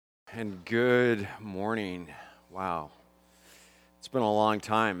And good morning. Wow. It's been a long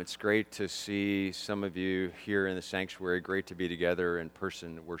time. It's great to see some of you here in the sanctuary. Great to be together in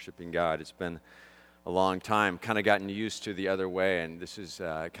person worshiping God. It's been a long time. Kind of gotten used to the other way, and this is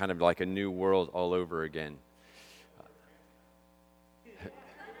kind of like a new world all over again.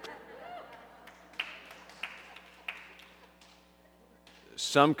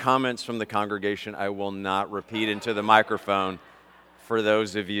 Some comments from the congregation I will not repeat into the microphone for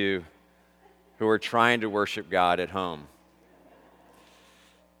those of you who are trying to worship God at home.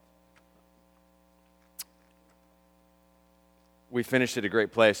 We finished at a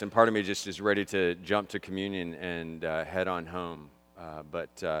great place, and part of me just is ready to jump to communion and head on home.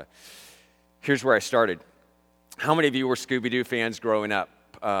 But here's where I started. How many of you were Scooby-Doo fans growing up?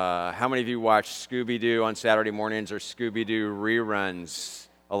 How many of you watched Scooby-Doo on Saturday mornings or Scooby-Doo reruns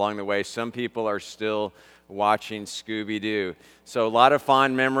along the way? Some people are still watching Scooby-Doo. So a lot of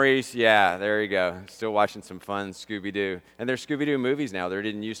fond memories. Yeah, there you go. Still watching some fun Scooby-Doo. And there's Scooby-Doo movies now. There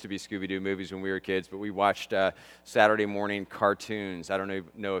didn't used to be Scooby-Doo movies when we were kids, but we watched Saturday morning cartoons. I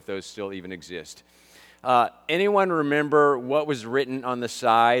don't know if those still even exist. Anyone remember what was written on the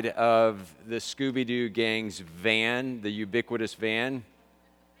side of the Scooby-Doo gang's van, the ubiquitous van?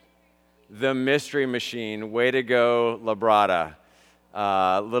 The Mystery Machine. Way to go, Labrada.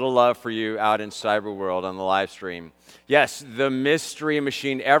 Little love for you out in Cyberworld on the live stream. Yes, the Mystery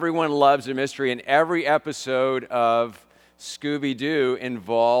Machine. Everyone loves a mystery, and every episode of Scooby-Doo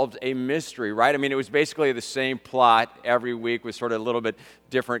involved a mystery, right? I mean, it was basically the same plot every week with sort of a little bit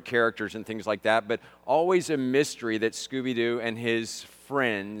different characters and things like that, but always a mystery that Scooby-Doo and his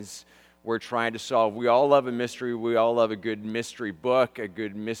friends were trying to solve. We all love a mystery. We all love a good mystery book, a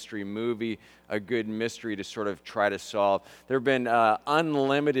good mystery movie, a good mystery to sort of try to solve. There have been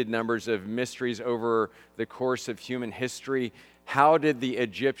unlimited numbers of mysteries over the course of human history. How did the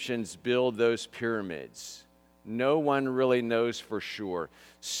Egyptians build those pyramids? No one really knows for sure.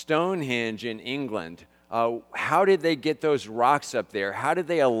 Stonehenge in England, how did they get those rocks up there? How did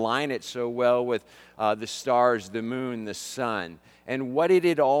they align it so well with the stars, the moon, the sun? And what did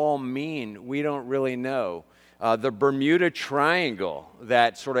it all mean? We don't really know. The Bermuda Triangle,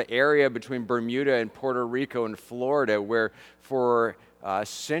 that sort of area between Bermuda and Puerto Rico and Florida, where for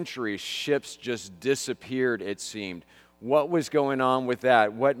centuries ships just disappeared, it seemed. What was going on with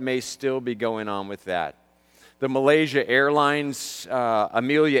that? What may still be going on with that? The Malaysia Airlines,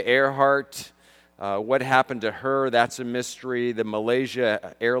 Amelia Earhart, what happened to her? That's a mystery. The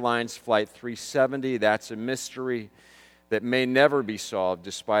Malaysia Airlines Flight 370, that's a mystery that may never be solved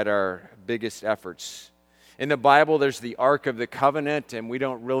despite our biggest efforts. In the Bible, there's the Ark of the Covenant, and we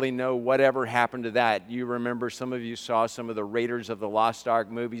don't really know whatever happened to that. You remember, some of you saw some of the Raiders of the Lost Ark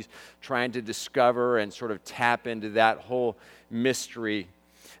movies trying to discover and sort of tap into that whole mystery.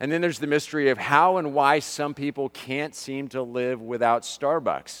 And then there's the mystery of how and why some people can't seem to live without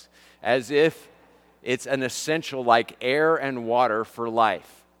Starbucks, as if it's an essential like air and water for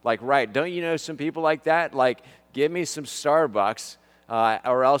life. Like, right, don't you know some people like that? Like, give me some Starbucks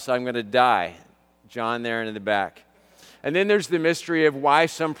or else I'm going to die. John there in the back. And then there's the mystery of why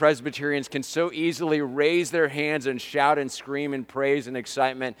some Presbyterians can so easily raise their hands and shout and scream in praise and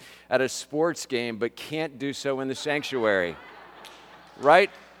excitement at a sports game, but can't do so in the sanctuary.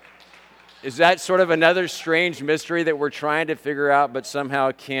 Right? Is that sort of another strange mystery that we're trying to figure out, but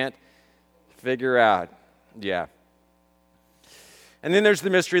somehow can't figure out? Yeah. And then there's the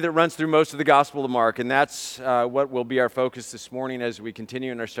mystery that runs through most of the Gospel of Mark, and that's what will be our focus this morning as we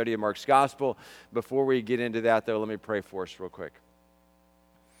continue in our study of Mark's Gospel. Before we get into that, though, let me pray for us real quick.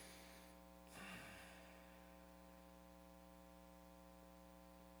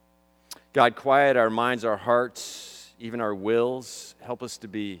 God, quiet our minds, our hearts, even our wills. Help us to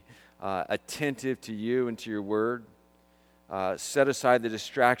be attentive to you and to your word. Set aside the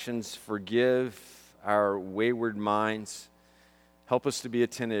distractions. Forgive our wayward minds. Help us to be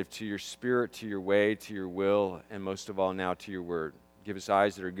attentive to your spirit, to your way, to your will, and most of all now to your word. Give us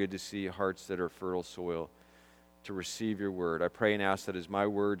eyes that are good to see, hearts that are fertile soil to receive your word. I pray and ask that as my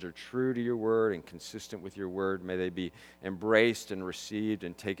words are true to your word and consistent with your word, may they be embraced and received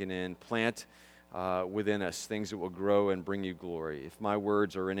and taken in. Plant within us things that will grow and bring you glory. If my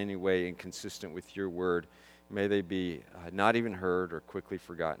words are in any way inconsistent with your word, may they be not even heard or quickly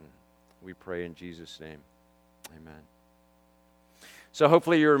forgotten. We pray in Jesus' name. Amen. So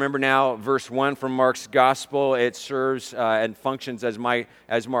hopefully you remember now verse 1 from Mark's Gospel. It serves and functions as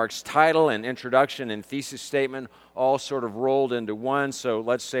Mark's title and introduction and thesis statement, all sort of rolled into one. So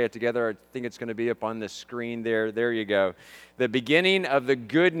let's say it together. I think it's going to be up on the screen there. There you go. The beginning of the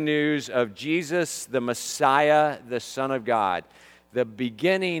good news of Jesus, the Messiah, the Son of God. the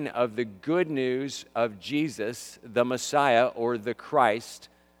beginning of the good news of Jesus, the Messiah, or the Christ,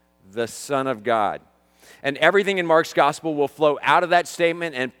 the Son of God. And everything in Mark's gospel will flow out of that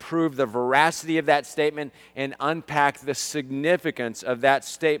statement and prove the veracity of that statement and unpack the significance of that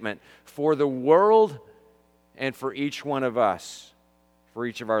statement for the world and for each one of us, for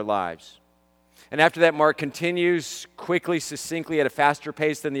each of our lives. And after that, Mark continues quickly, succinctly, at a faster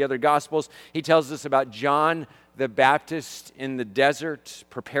pace than the other Gospels. He tells us about John the Baptist in the desert,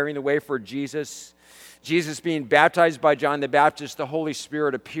 preparing the way for Jesus. Jesus being baptized by John the Baptist, the Holy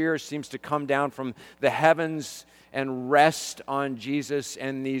Spirit appears, seems to come down from the heavens and rest on Jesus.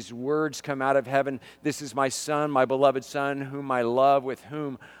 And these words come out of heaven: "This is my Son, my beloved Son, whom I love, with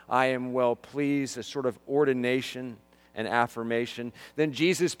whom I am well pleased," a sort of ordination and affirmation. Then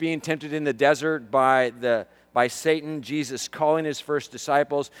Jesus being tempted in the desert by Satan, Jesus calling his first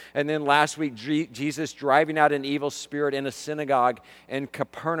disciples. And then last week, Jesus driving out an evil spirit in a synagogue in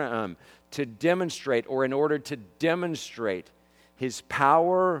Capernaum to demonstrate, or in order to demonstrate, his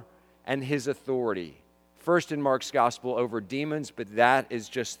power and his authority. First in Mark's gospel over demons, but that is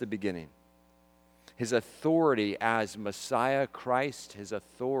just the beginning. His authority as Messiah Christ, his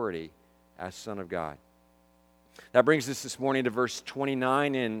authority as Son of God. That brings us this morning to verse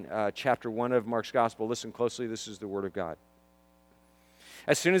 29 in chapter 1 of Mark's gospel. Listen closely, this is the word of God.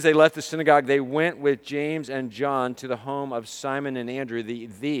 "As soon as they left the synagogue, they went with James and John to the home of Simon and Andrew."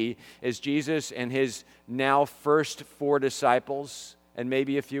 The is Jesus and his now first 4 disciples, and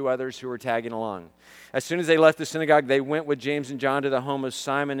maybe a few others who were tagging along. "As soon as they left the synagogue, they went with James and John to the home of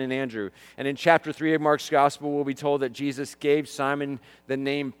Simon and Andrew." And in chapter 3 of Mark's gospel, we'll be told that Jesus gave Simon the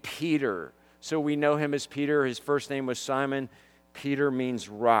name Peter. So we know him as Peter. His first name was Simon. Peter means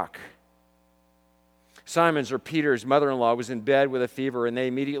rock. Simon's, or Peter's, mother-in-law was in bed with a fever, and they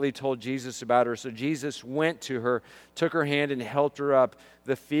immediately told Jesus about her. So Jesus went to her, took her hand, and helped her up.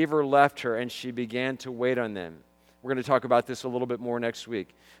 The fever left her, and she began to wait on them. We're going to talk about this a little bit more next week.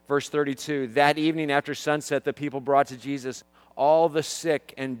 Verse 32, "That evening after sunset, the people brought to Jesus all the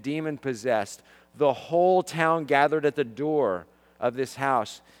sick and demon-possessed. The whole town gathered at the door of this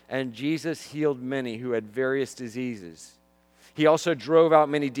house, and Jesus healed many who had various diseases. He also drove out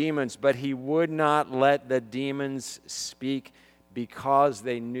many demons, but he would not let the demons speak because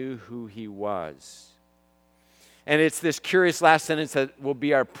they knew who he was." And it's this curious last sentence that will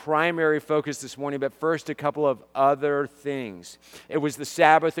be our primary focus this morning, but first a couple of other things. It was the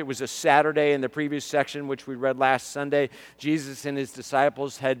Sabbath. It was a Saturday in the previous section, which we read last Sunday. Jesus and his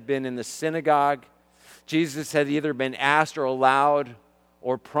disciples had been in the synagogue. Jesus had either been asked or allowed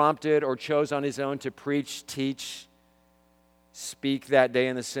or prompted or chose on his own to preach, teach, speak that day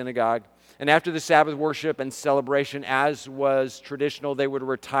in the synagogue. And after the Sabbath worship and celebration, as was traditional, they would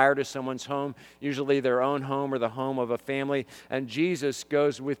retire to someone's home, usually their own home or the home of a family. And Jesus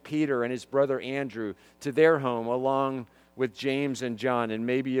goes with Peter and his brother Andrew to their home, along with James and John and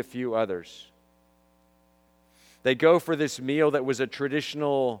maybe a few others. They go for this meal that was a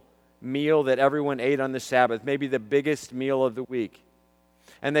traditional meal that everyone ate on the Sabbath, maybe the biggest meal of the week.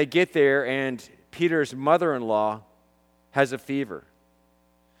 And they get there, and Peter's mother-in-law has a fever.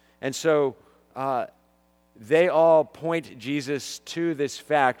 And so they all point Jesus to this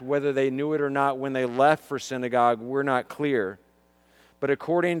fact. Whether they knew it or not when they left for synagogue, we're not clear. But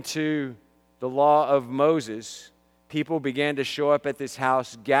according to the law of Moses, people began to show up at this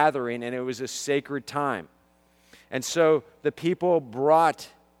house gathering, and it was a sacred time. And so the people brought,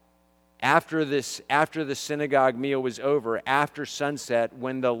 after the synagogue meal was over, after sunset,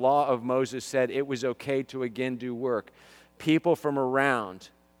 when the law of Moses said it was okay to again do work, people from around,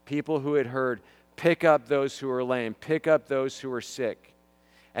 people who had heard, pick up those who are lame, pick up those who are sick.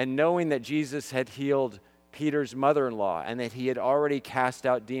 And knowing that Jesus had healed Peter's mother-in-law and that he had already cast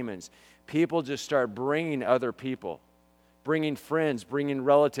out demons, people just start bringing other people, bringing friends, bringing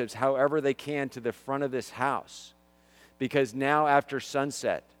relatives, however they can, to the front of this house. Because now after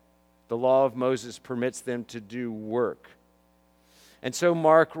sunset, the law of Moses permits them to do work. And so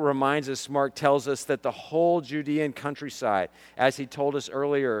Mark tells us that the whole Judean countryside, as he told us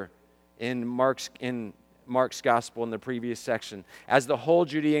earlier in Mark's gospel in the previous section, as the whole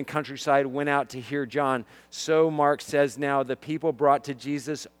Judean countryside went out to hear John, so Mark says now the people brought to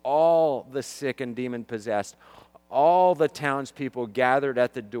Jesus all the sick and demon-possessed. All the townspeople gathered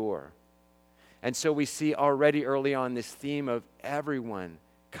at the door. And so we see already early on this theme of everyone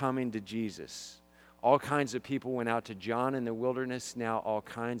coming to Jesus. All kinds of people went out to John in the wilderness. Now all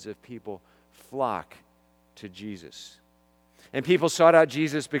kinds of people flock to Jesus. And people sought out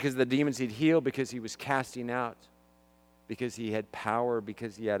Jesus because of the demons he'd healed, because he was casting out, because he had power,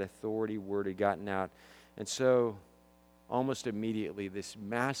 because he had authority, word had gotten out. And so almost immediately, this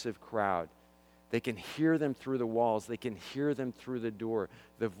massive crowd. They can hear them through the walls. They can hear them through the door.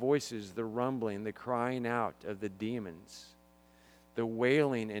 The voices, the rumbling, the crying out of the demons, the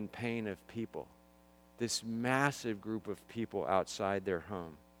wailing and pain of people. This massive group of people outside their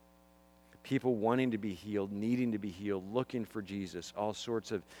home. People wanting to be healed, needing to be healed, looking for Jesus. All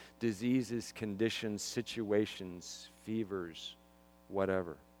sorts of diseases, conditions, situations, fevers,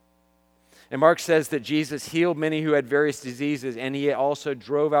 whatever. And Mark says that Jesus healed many who had various diseases, and he also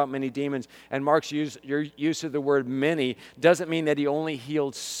drove out many demons. And Mark's use of the word many doesn't mean that he only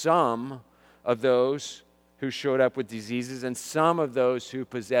healed some of those who showed up with diseases and some of those who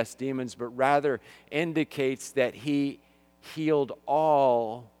possessed demons, but rather indicates that he healed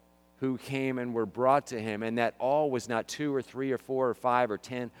all who came and were brought to him, and that all was not 2 or 3 or 4 or 5 or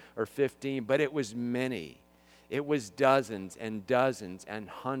 10 or 15, but it was many. It was dozens and dozens and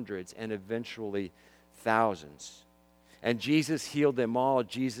hundreds and eventually thousands. And Jesus healed them all.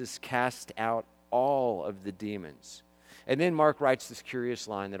 Jesus cast out all of the demons. And then Mark writes this curious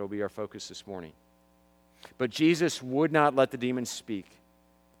line that will be our focus this morning. But Jesus would not let the demons speak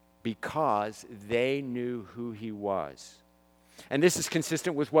because they knew who he was. And this is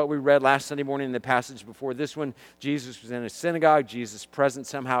consistent with what we read last Sunday morning in the passage before this one. Jesus was in a synagogue. Jesus' presence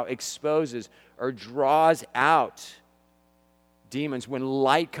somehow exposes or draws out demons. When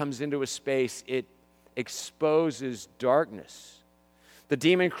light comes into a space, it exposes darkness. The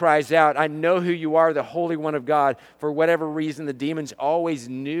demon cries out, "I know who you are, the Holy One of God." For whatever reason, the demons always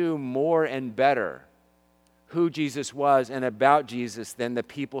knew more and better who Jesus was and about Jesus than the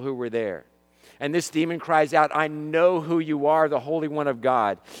people who were there. And this demon cries out, "I know who you are, the Holy One of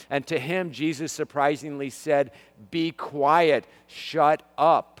God." And to him, Jesus surprisingly said, "Be quiet, shut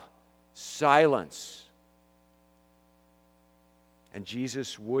up, silence." And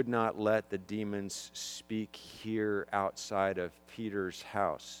Jesus would not let the demons speak here outside of Peter's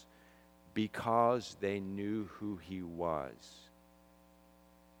house because they knew who he was.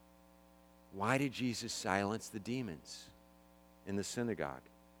 Why did Jesus silence the demons in the synagogue,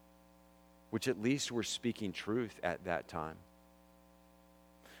 which at least were speaking truth at that time?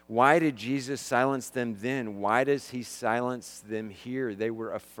 Why did Jesus silence them then? Why does he silence them here? They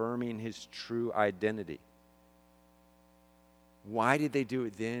were affirming his true identity. Why did they do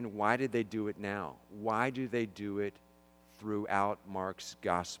it then? Why did they do it now? Why do they do it throughout Mark's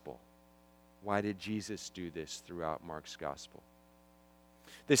gospel? Why did Jesus do this throughout Mark's gospel?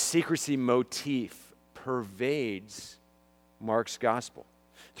 The secrecy motif pervades Mark's gospel.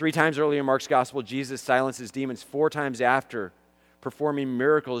 3 times earlier in Mark's gospel, Jesus silences demons. 4 times after performing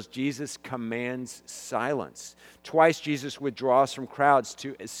miracles, Jesus commands silence. Twice, Jesus withdraws from crowds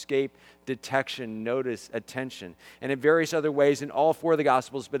to escape detection, notice, attention. And in various other ways in all 4 of the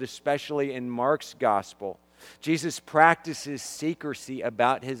gospels, but especially in Mark's gospel, Jesus practices secrecy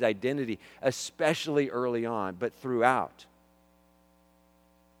about his identity, especially early on, but throughout.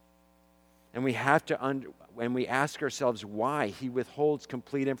 And we have to when we ask ourselves why, he withholds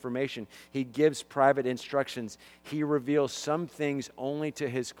complete information. He gives private instructions. He reveals some things only to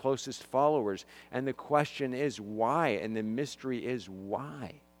his closest followers. And the question is why? And the mystery is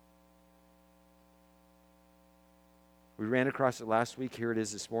why? We ran across it last week. Here it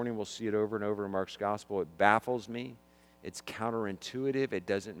is this morning. We'll see it over and over in Mark's gospel. It baffles me. It's counterintuitive. It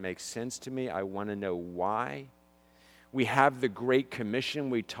doesn't make sense to me. I want to know why. We have the Great Commission.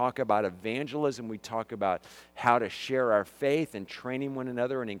 We talk about evangelism. We talk about how to share our faith and training one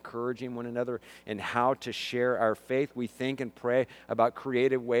another and encouraging one another in how to share our faith. We think and pray about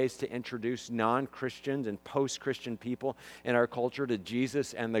creative ways to introduce non-Christians and post-Christian people in our culture to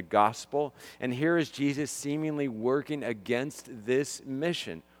Jesus and the gospel. And here is Jesus seemingly working against this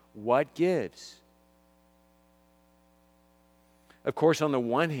mission. What gives? Of course, on the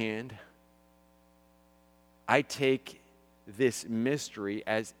one hand, I take this mystery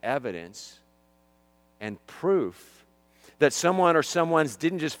as evidence and proof that someone or someone's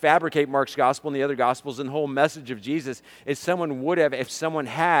didn't just fabricate Mark's gospel and the other gospels, and the whole message of Jesus is someone would have, if someone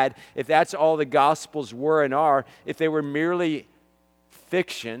had, if that's all the gospels were and are, if they were merely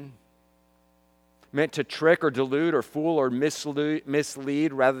fiction, meant to trick or delude or fool or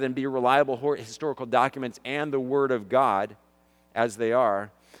mislead rather than be reliable historical documents and the Word of God as they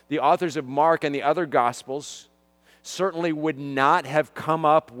are, the authors of Mark and the other gospels certainly would not have come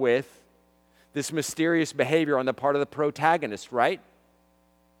up with this mysterious behavior on the part of the protagonist, right?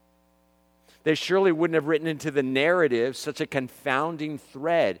 They surely wouldn't have written into the narrative such a confounding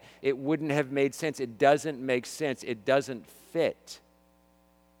thread. It wouldn't have made sense. It doesn't make sense. It doesn't fit.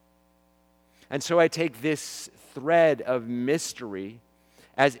 And so I take this thread of mystery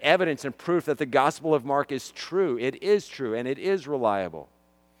as evidence and proof that the Gospel of Mark is true. It is true and it is reliable.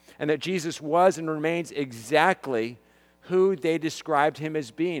 And that Jesus was and remains exactly who they described him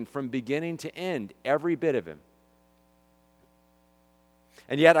as being from beginning to end, every bit of him.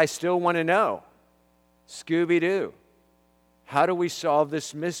 And yet I still want to know, Scooby-Doo, how do we solve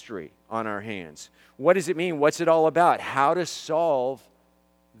this mystery on our hands? What does it mean? What's it all about? How to solve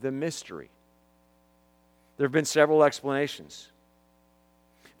the mystery? There have been several explanations.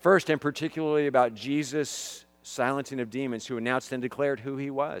 First, and particularly about Jesus' silencing of demons who announced and declared who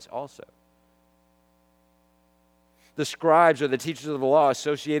he was also. The scribes or the teachers of the law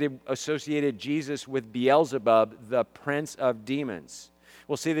associated Jesus with Beelzebub, the prince of demons.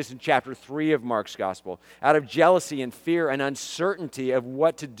 We'll see this in chapter 3 of Mark's gospel. Out of jealousy and fear and uncertainty of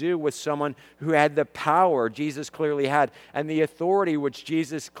what to do with someone who had the power Jesus clearly had and the authority which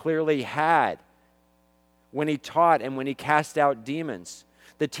Jesus clearly had when he taught and when he cast out demons,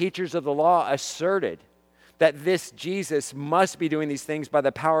 the teachers of the law asserted that this Jesus must be doing these things by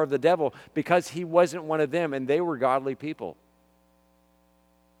the power of the devil because he wasn't one of them and they were godly people.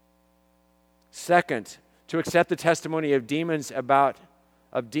 Second, to accept the testimony of demons about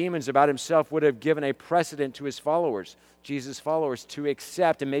himself would have given a precedent to his followers, Jesus' followers, to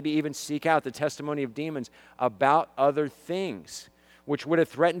accept and maybe even seek out the testimony of demons about other things, which would have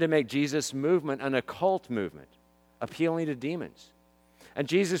threatened to make Jesus' movement an occult movement, appealing to demons. And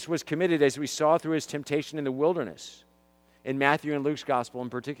Jesus was committed, as we saw through his temptation in the wilderness, in Matthew and Luke's gospel in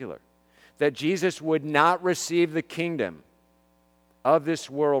particular, that Jesus would not receive the kingdom of this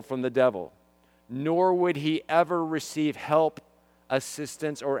world from the devil, nor would he ever receive help,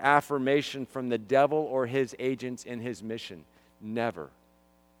 assistance, or affirmation from the devil or his agents in his mission. Never.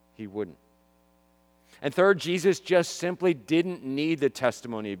 He wouldn't. And third, Jesus just simply didn't need the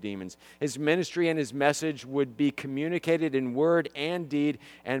testimony of demons. His ministry and his message would be communicated in word and deed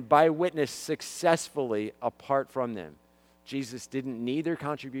and by witness successfully apart from them. Jesus didn't need their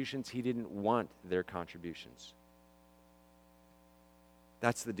contributions. He didn't want their contributions.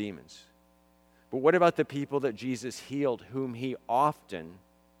 That's the demons. But what about the people that Jesus healed, whom he often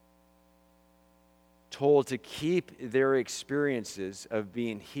told to keep their experiences of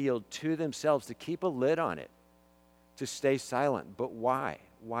being healed to themselves, to keep a lid on it, to stay silent? But why?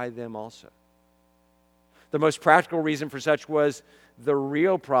 Why them also? The most practical reason for such was the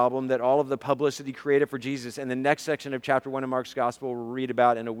real problem that all of the publicity created for Jesus. In the next section of chapter 1 of Mark's gospel, we'll read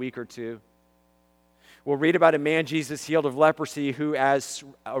about in a week or two. We'll read about a man Jesus healed of leprosy who, as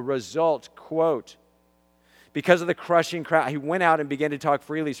a result, quote, because of the crushing crowd, he went out and began to talk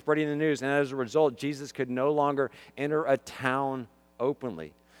freely, spreading the news. And as a result, Jesus could no longer enter a town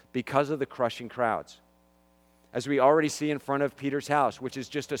openly because of the crushing crowds. As we already see in front of Peter's house, which is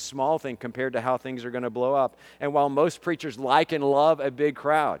just a small thing compared to how things are going to blow up. And while most preachers like and love a big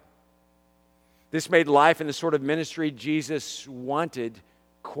crowd, this made life in the sort of ministry Jesus wanted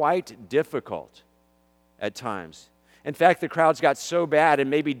quite difficult at times. In fact, the crowds got so bad and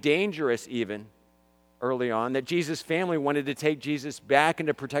maybe dangerous even early on that Jesus' family wanted to take Jesus back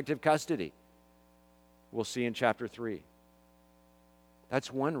into protective custody. We'll see in chapter 3.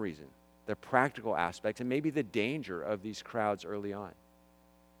 That's one reason, the practical aspect and maybe the danger of these crowds early on.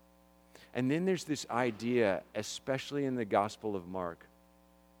 And then there's this idea, especially in the Gospel of Mark,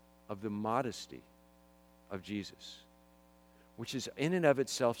 of the modesty of Jesus, which is in and of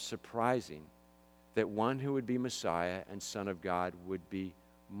itself surprising that one who would be Messiah and Son of God would be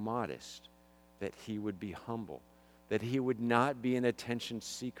modest, that he would be humble, that he would not be an attention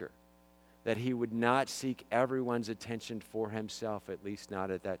seeker, that he would not seek everyone's attention for himself, at least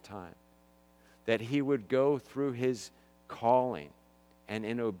not at that time, that he would go through his calling and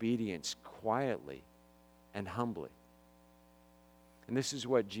in obedience quietly and humbly. And this is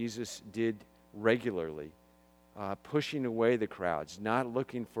what Jesus did regularly, pushing away the crowds, not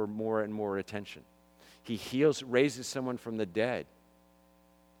looking for more and more attention. He heals, raises someone from the dead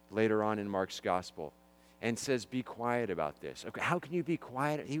later on in Mark's gospel and says, be quiet about this. Okay, how can you be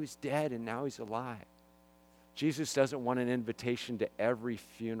quiet? He was dead and now he's alive. Jesus doesn't want an invitation to every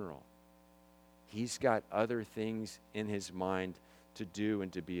funeral. He's got other things in his mind to do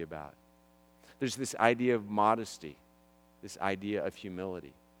and to be about. There's this idea of modesty, this idea of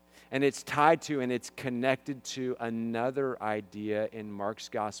humility. And it's tied to and it's connected to another idea in Mark's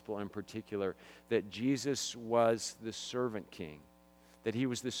gospel in particular, that Jesus was the servant king, that he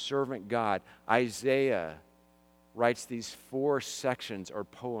was the servant God. Isaiah writes these 4 sections or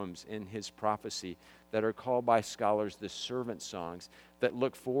poems in his prophecy that are called by scholars the servant songs, that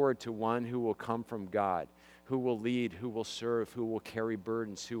look forward to one who will come from God, who will lead, who will serve, who will carry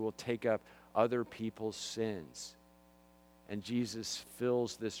burdens, who will take up other people's sins And Jesus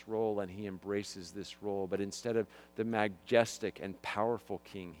fills this role and he embraces this role. But instead of the majestic and powerful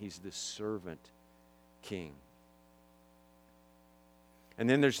king, he's the servant king. And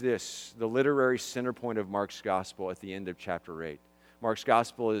then there's this, the literary center point of Mark's gospel at the end of chapter 8. Mark's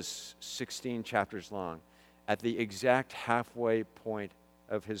gospel is 16 chapters long. At the exact halfway point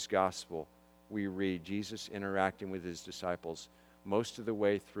of his gospel, we read Jesus interacting with his disciples most of the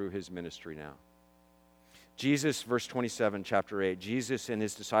way through his ministry now. Jesus, verse 27, chapter 8, Jesus and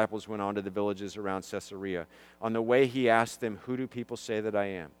his disciples went on to the villages around Caesarea. On the way, he asked them, "Who do people say that I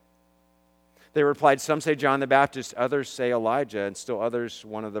am?" They replied, "Some say John the Baptist, others say Elijah, and still others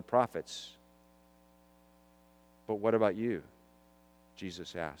one of the prophets." "But what about you?"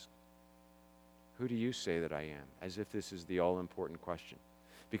 Jesus asked. "Who do you say that I am?" As if this is the all-important question.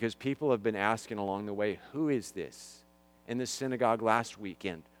 Because people have been asking along the way, who is this? In the synagogue last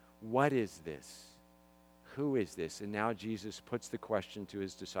weekend, what is this? Who is this? And now Jesus puts the question to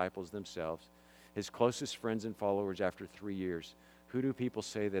his disciples themselves, his closest friends and followers after 3 years. Who do people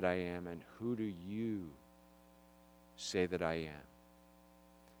say that I am, and who do you say that I am?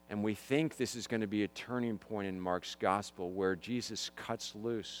 And we think this is going to be a turning point in Mark's gospel where Jesus cuts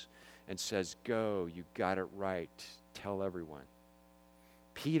loose and says, "Go, you got it right, tell everyone."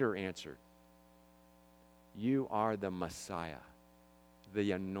 Peter answered, "You are the Messiah,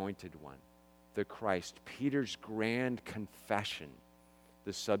 the anointed one, the Christ." Peter's grand confession,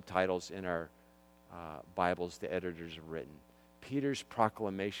 the subtitles in our Bibles the editors have written. Peter's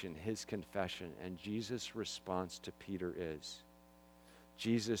proclamation, his confession, and Jesus' response to Peter is,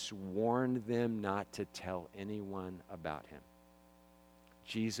 Jesus warned them not to tell anyone about him.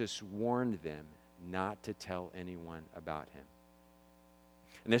 Jesus warned them not to tell anyone about him.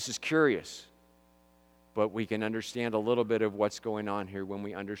 And this is curious, but we can understand a little bit of what's going on here when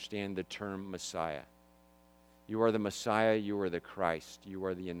we understand the term Messiah. You are the Messiah, you are the Christ, you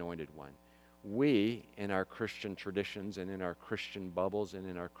are the anointed one. We, in our Christian traditions and in our Christian bubbles and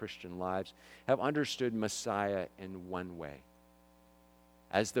in our Christian lives, have understood Messiah in one way.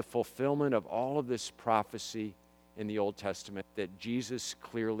 As the fulfillment of all of this prophecy in the Old Testament that Jesus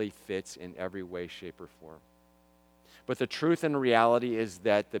clearly fits in every way, shape, or form. But the truth and reality is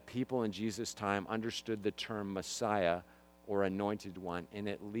that the people in Jesus' time understood the term Messiah or anointed one in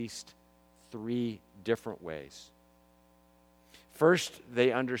at least 3 different ways. First,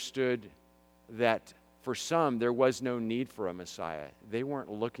 they understood that for some, there was no need for a Messiah. They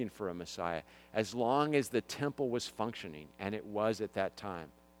weren't looking for a Messiah as long as the temple was functioning, and it was at that time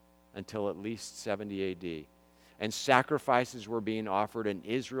until at least 70 AD. And sacrifices were being offered, and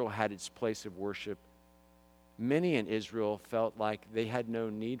Israel had its place of worship. Many in Israel felt like they had no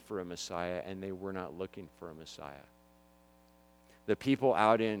need for a Messiah, and they were not looking for a Messiah. The people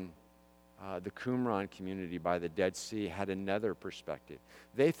out in the Qumran community by the Dead Sea had another perspective.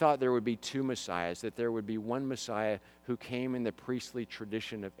 They thought there would be 2 Messiahs, that there would be one Messiah who came in the priestly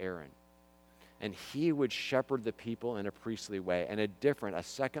tradition of Aaron, and he would shepherd the people in a priestly way, and a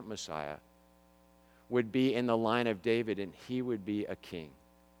second Messiah would be in the line of David, and he would be a king.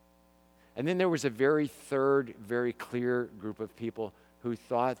 And then there was a very clear group of people who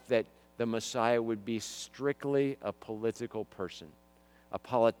thought that the Messiah would be strictly a political person, a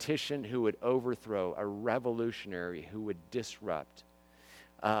politician who would overthrow, a revolutionary who would disrupt,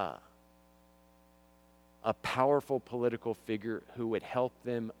 a powerful political figure who would help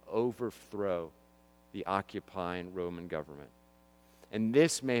them overthrow the occupying Roman government. And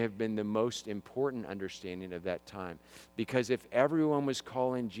this may have been the most important understanding of that time, because if everyone was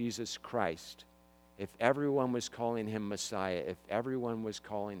calling Jesus Christ, if everyone was calling him Messiah, if everyone was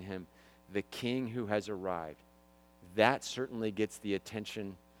calling him the King who has arrived, that certainly gets the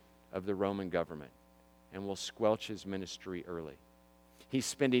attention of the Roman government and will squelch his ministry early. He's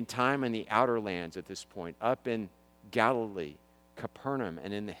spending time in the outer lands at this point, up in Galilee, Capernaum,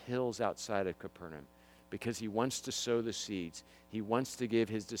 and in the hills outside of Capernaum, because he wants to sow the seeds. He wants to give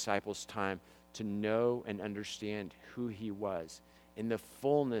his disciples time to know and understand who he was, in the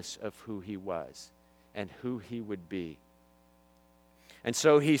fullness of who he was and who he would be. And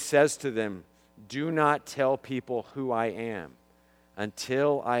so he says to them, "Do not tell people who I am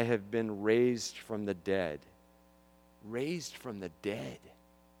until I have been raised from the dead." Raised from the dead.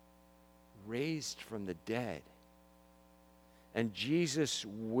 Raised from the dead. And Jesus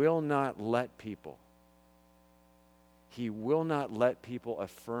will not let people, he will not let people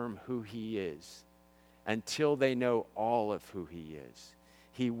affirm who he is until they know all of who he is.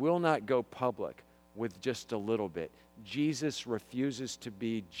 He will not go public with just a little bit. Jesus refuses to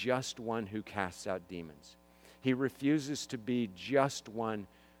be just one who casts out demons. He refuses to be just one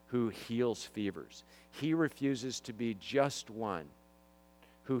who heals fevers. He refuses to be just one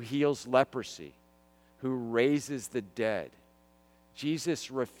who heals leprosy, who raises the dead.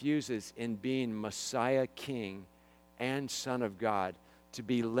 Jesus refuses, in being Messiah, King, and Son of God, to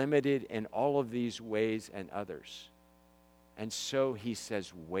be limited in all of these ways and others. And so he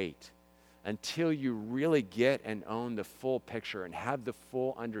says, wait until you really get and own the full picture and have the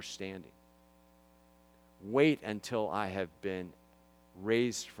full understanding. Wait until I have been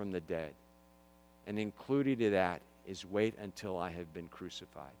raised from the dead. And included in that is wait until I have been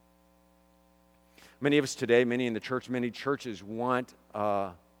crucified. Many of us today, many in the church, many churches want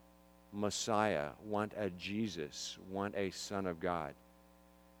a Messiah, want a Jesus, want a Son of God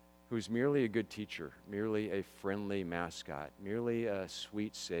who's merely a good teacher, merely a friendly mascot, merely a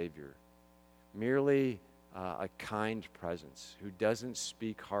sweet Savior, merely a kind presence, who doesn't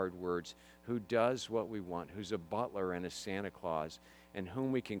speak hard words, who does what we want, who's a butler and a Santa Claus, and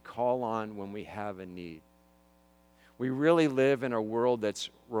whom we can call on when we have a need. We really live in a world that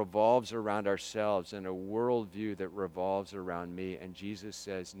revolves around ourselves and a worldview that revolves around me. And Jesus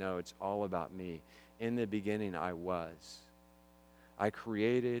says, no, it's all about me. In the beginning, I was. I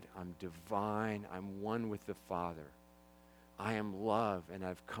created, I'm divine, I'm one with the Father. I am love, and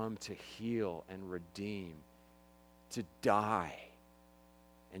I've come to heal and redeem, to die,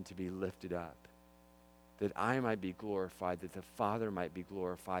 and to be lifted up, that I might be glorified, that the Father might be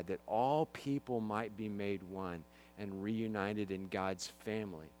glorified, that all people might be made one and reunited in God's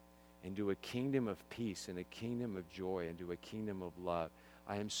family, into a kingdom of peace and a kingdom of joy, into a kingdom of love.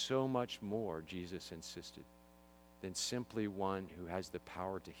 I am so much more, Jesus insisted, than simply one who has the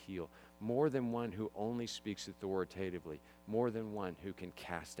power to heal, more than one who only speaks authoritatively, more than one who can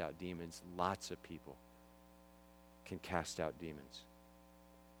cast out demons. Lots of people can cast out demons.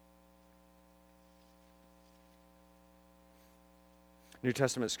 New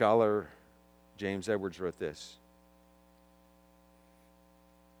Testament scholar James Edwards wrote this: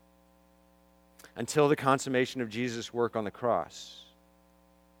 until the consummation of Jesus' work on the cross,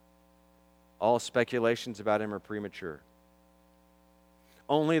 all speculations about him are premature.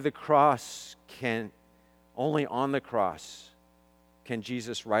 Only on the cross can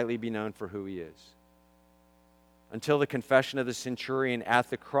Jesus rightly be known for who he is. Until the confession of the centurion at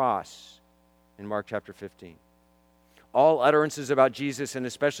the cross in Mark chapter 15. All utterances about Jesus, and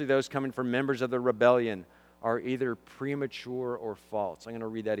especially those coming from members of the rebellion, are either premature or false. I'm going to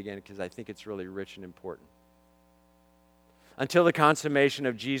read that again because I think it's really rich and important. Until the consummation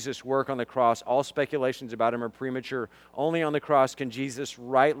of Jesus' work on the cross, all speculations about him are premature. Only on the cross can Jesus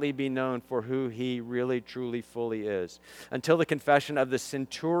rightly be known for who he really, truly, fully is. Until the confession of the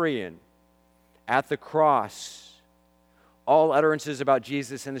centurion at the cross, all utterances about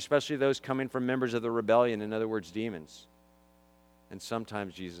Jesus, and especially those coming from members of the rebellion, in other words, demons, and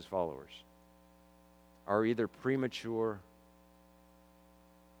sometimes Jesus' followers, are either premature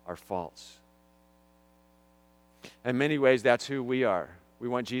or false. In many ways, that's who we are. We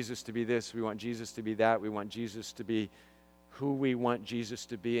want Jesus to be this. We want Jesus to be that. We want Jesus to be who we want Jesus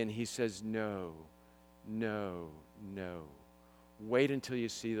to be. And he says, no, no, no. Wait until you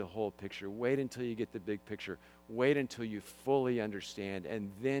see the whole picture. Wait until you get the big picture. Wait until you fully understand.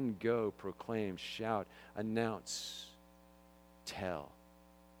 And then go, proclaim, shout, announce, tell.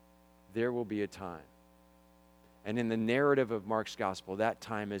 There will be a time. And in the narrative of Mark's gospel, that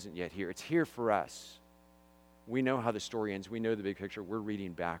time isn't yet here. It's here for us. We know how the story ends. We know the big picture. We're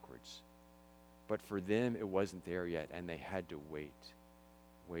reading backwards. But for them, it wasn't there yet, and they had to wait.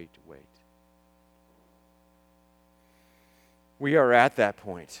 Wait. We are at that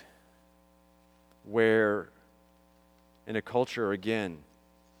point where, in a culture, again,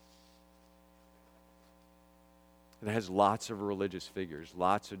 that has lots of religious figures,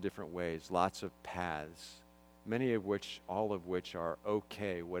 lots of different ways, lots of paths, all of which are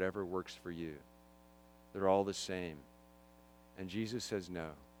okay, whatever works for you. They're all the same. And Jesus says no.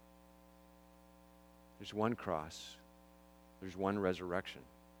 There's one cross. There's one resurrection.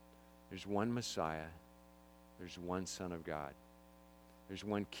 There's one Messiah. There's one Son of God. There's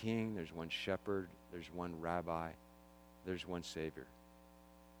one King. There's one Shepherd. There's one Rabbi. There's one Savior.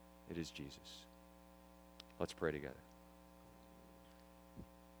 It is Jesus. Let's pray together.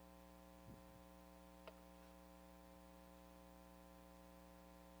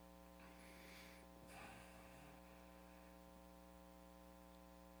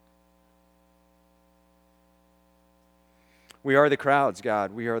 We are the crowds,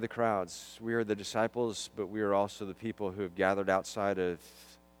 God. We are the crowds. We are the disciples, but we are also the people who have gathered outside of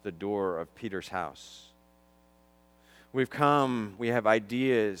the door of Peter's house. We've come, we have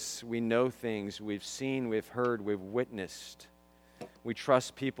ideas, we know things, we've seen, we've heard, we've witnessed. We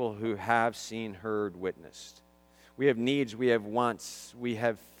trust people who have seen, heard, witnessed. We have needs, we have wants, we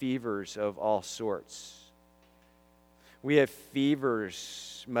have fevers of all sorts. We have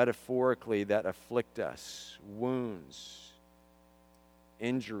fevers, metaphorically, that afflict us, wounds,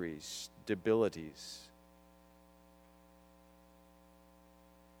 injuries, debilities.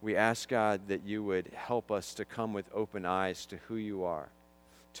 We ask, God, that you would help us to come with open eyes to who you are,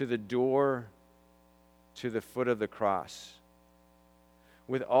 to the door, to the foot of the cross,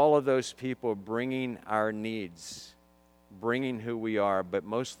 with all of those people bringing our needs, bringing who we are, but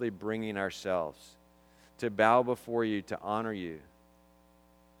mostly bringing ourselves, to bow before you, to honor you,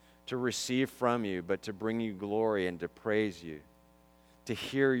 to receive from you, but to bring you glory and to praise you, to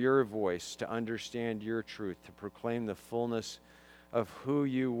hear your voice, to understand your truth, to proclaim the fullness of who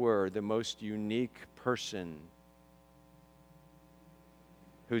you were, the most unique person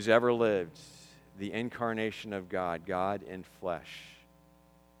who's ever lived, the incarnation of God, God in flesh,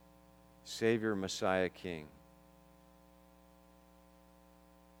 Savior, Messiah, King.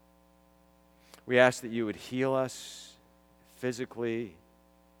 We ask that you would heal us physically,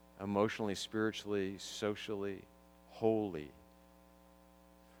 emotionally, spiritually, socially, wholly.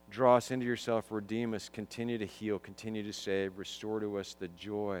 Draw us into yourself, redeem us, continue to heal, continue to save, restore to us the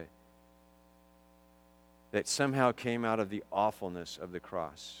joy that somehow came out of the awfulness of the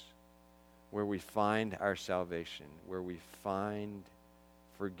cross, where we find our salvation, where we find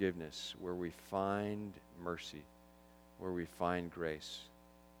forgiveness, where we find mercy, where we find grace.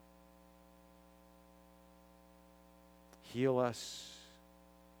 Heal us,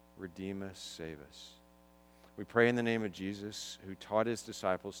 redeem us, save us. We pray in the name of Jesus, who taught his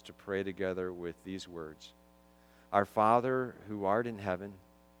disciples to pray together with these words. Our Father, who art in heaven,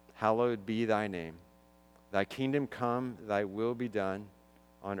 hallowed be thy name. Thy kingdom come, thy will be done,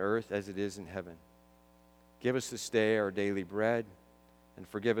 on earth as it is in heaven. Give us this day our daily bread, and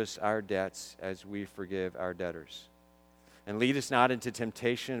forgive us our debts as we forgive our debtors. And lead us not into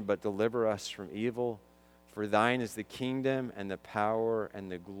temptation, but deliver us from evil. For thine is the kingdom and the power and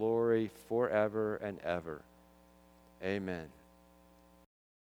the glory forever and ever. Amen.